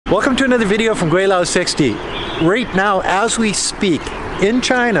Welcome to another video from Gweilo 60. Right now, as we speak, in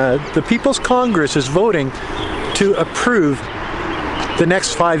China, the People's Congress is voting to approve the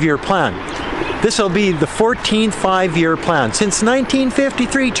next 5-year plan. This will be the 14th 5-year plan. Since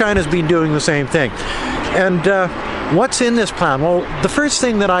 1953, China's been doing the same thing. And what's in this plan? Well, the first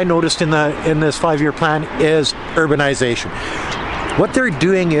thing that I noticed in this 5-year plan is urbanization. What they're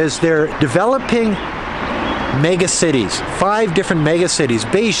doing is they're developing mega cities, 5 different mega cities,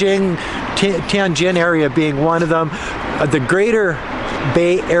 Beijing, Tianjin area being one of them, the greater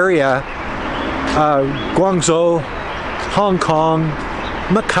Bay Area, Guangzhou, Hong Kong,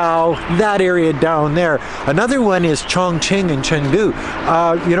 Macau, that area down there. Another one is Chongqing and Chengdu,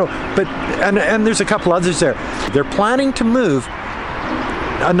 and there's a couple others there. They're planning to move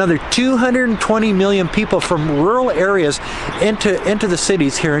another 220 million people from rural areas into the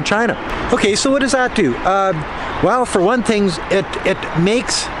cities here in China. Okay, so what does that do? Well, for one thing, it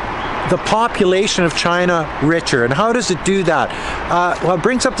makes the population of China richer. And how does it do that? Well, it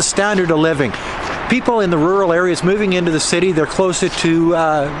brings up the standard of living. People in the rural areas moving into the city, they're closer to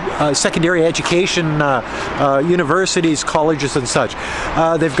secondary education, universities, colleges and such.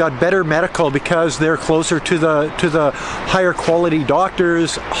 They've got better medical because they're closer to the higher quality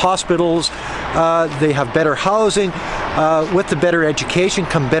doctors, hospitals. They have better housing. With the better education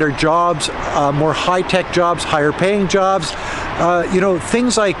come better jobs, more high-tech jobs, higher paying jobs,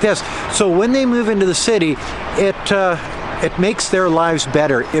 things like this. So when they move into the city, it makes their lives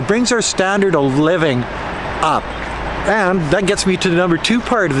better. It brings their standard of living up. And that gets me to the number 2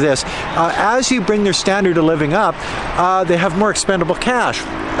 part of this. As you bring their standard of living up, they have more expendable cash.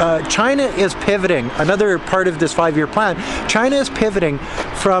 China is pivoting, another part of this 5-year plan, China is pivoting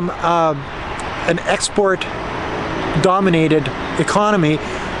from an export-dominated economy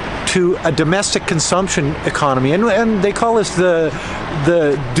to a domestic consumption economy, and they call this the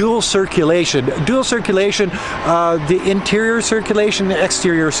dual circulation. Dual circulation, the interior circulation, the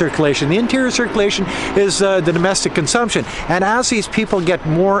exterior circulation. The interior circulation is the domestic consumption, and as these people get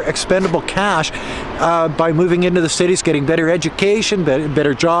more expendable cash by moving into the cities, getting better education,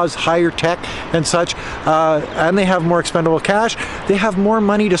 better jobs, higher tech and such, and they have more expendable cash, they have more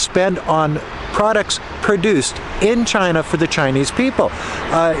money to spend on products produced in China for the Chinese people.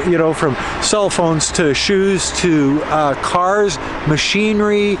 From cell phones to shoes to cars,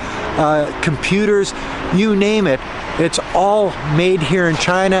 machinery, computers, you name it. It's all made here in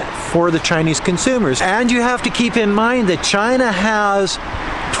China for the Chinese consumers. And you have to keep in mind that China has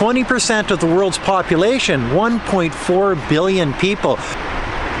 20% of the world's population, 1.4 billion people.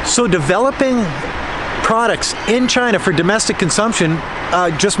 So developing products in China for domestic consumption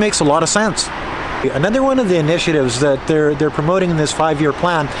just makes a lot of sense. Another one of the initiatives that they're promoting in this 5-year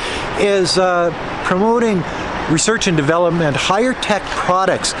plan is promoting research and development, higher tech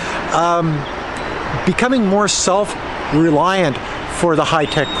products, becoming more self-reliant for the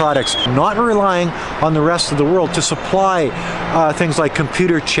high-tech products, not relying on the rest of the world to supply things like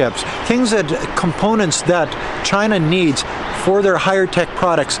computer chips, components that China needs for their higher tech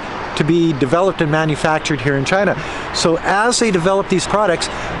products to be developed and manufactured here in China. So as they develop these products,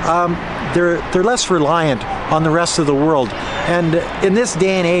 they're less reliant on the rest of the world. And in this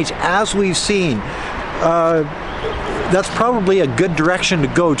day and age, as we've seen, that's probably a good direction to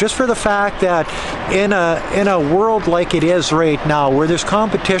go, just for the fact that in a world like it is right now, where there's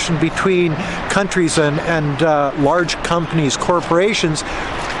competition between countries and large companies, corporations,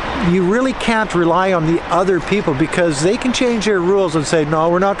 you really can't rely on the other people, because they can change their rules and say, no,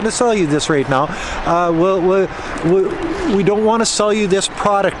 we're not going to sell you this right now. We don't want to sell you this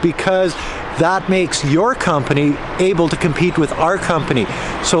product because that makes your company able to compete with our company.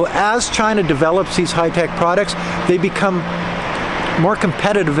 So as China develops these high-tech products, they become more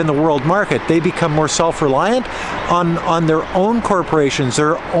competitive in the world market. They become more self-reliant on their own corporations,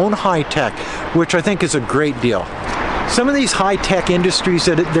 their own high-tech, which I think is a great deal. Some of these high-tech industries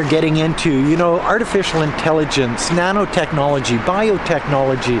that they're getting into, artificial intelligence, nanotechnology,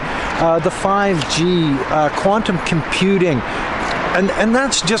 biotechnology, the 5G, quantum computing, and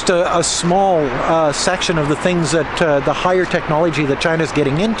that's just a small section of the things that the higher technology that China's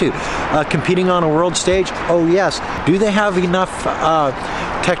getting into. Competing on a world stage, oh yes. Do they have enough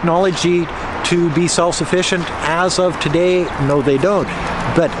technology to be self-sufficient as of today? No, they don't.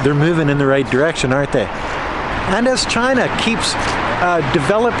 But they're moving in the right direction, aren't they? And as China keeps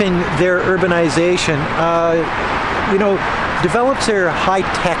developing their urbanization, develops their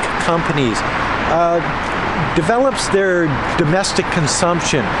high-tech companies, develops their domestic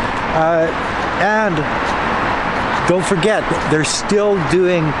consumption, and don't forget, they're still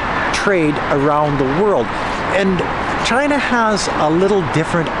doing trade around the world. And China has a little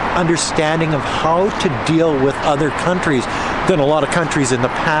different understanding of how to deal with other countries than a lot of countries in the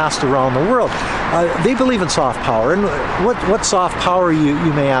past around the world. They believe in soft power. And what soft power,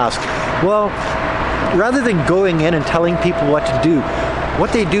 you may ask? Well, rather than going in and telling people what to do,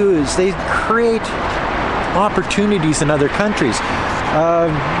 what they do is they create opportunities in other countries.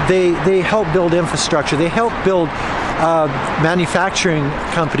 They help build infrastructure. They help build manufacturing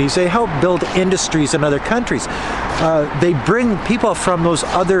companies. They help build industries in other countries. They bring people from those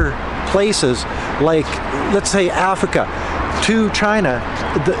other places, like, let's say, Africa, to China,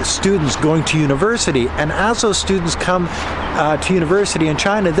 the students going to university. And as those students come to university in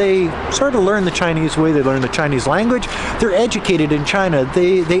China, they sort of learn the Chinese way. They learn the Chinese language. They're educated in China.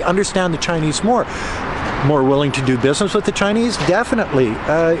 They understand the Chinese more willing to do business with the Chinese, definitely.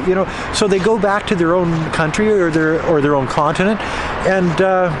 So they go back to their own country or their own continent, and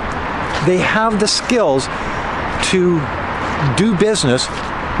they have the skills to do business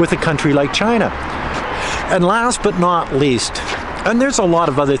with a country like China. And last but not least, and there's a lot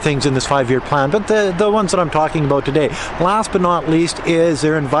of other things in this 5-year plan, but the ones that I'm talking about today, last but not least, is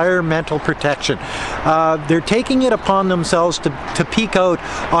their environmental protection. They're taking it upon themselves to peak out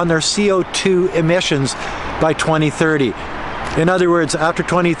on their CO2 emissions by 2030. In other words, after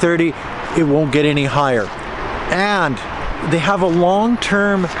 2030, it won't get any higher. And they have a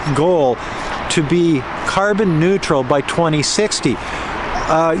long-term goal to be carbon neutral by 2060.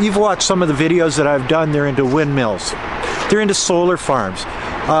 You've watched some of the videos that I've done. They're into windmills. They're into solar farms.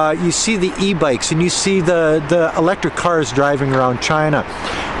 You see the e-bikes, and you see the electric cars driving around China.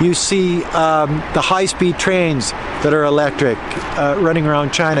 You see the high-speed trains that are electric running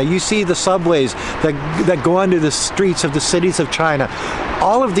around China. You see the subways that go under the streets of the cities of China.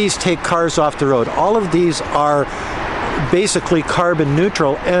 All of these take cars off the road. All of these are basically carbon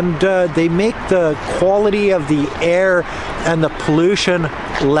neutral, and they make the quality of the air and the pollution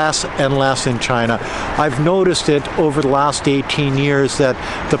less and less in China. I've noticed it over the last 18 years that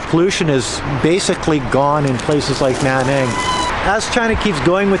the pollution is basically gone in places like Nanning. As China keeps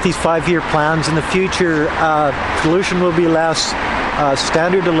going with these 5-year plans, in the future pollution will be less,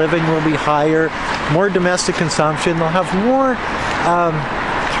 standard of living will be higher, more domestic consumption. They'll have more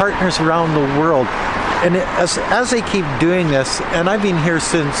partners around the world. And as they keep doing this, and I've been here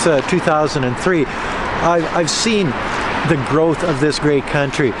since 2003, I've seen the growth of this great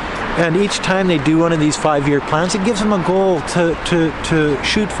country. And each time they do one of these 5-year plans, it gives them a goal to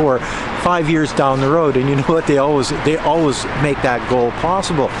shoot for 5 years down the road. And you know what? They always make that goal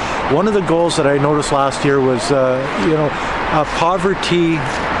possible. One of the goals that I noticed last year was, poverty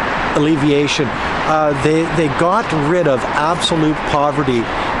alleviation. They got rid of absolute poverty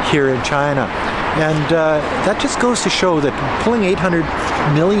here in China. And that just goes to show that pulling 800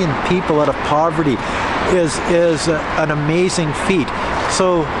 million people out of poverty is an amazing feat.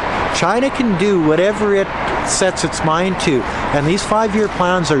 So China can do whatever it sets its mind to, and these 5-year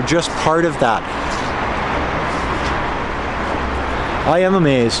plans are just part of that. I am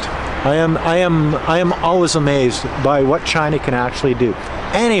amazed. I am always amazed by what China can actually do.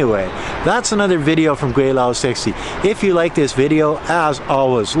 Anyway, that's another video from Gweilo 60. If you like this video, as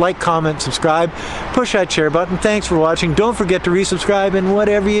always, like, comment, subscribe, push that share button. Thanks for watching. Don't forget to resubscribe, and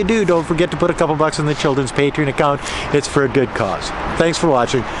whatever you do, don't forget to put a couple bucks in the children's Patreon account. It's for a good cause. Thanks for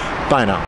watching. Bye now.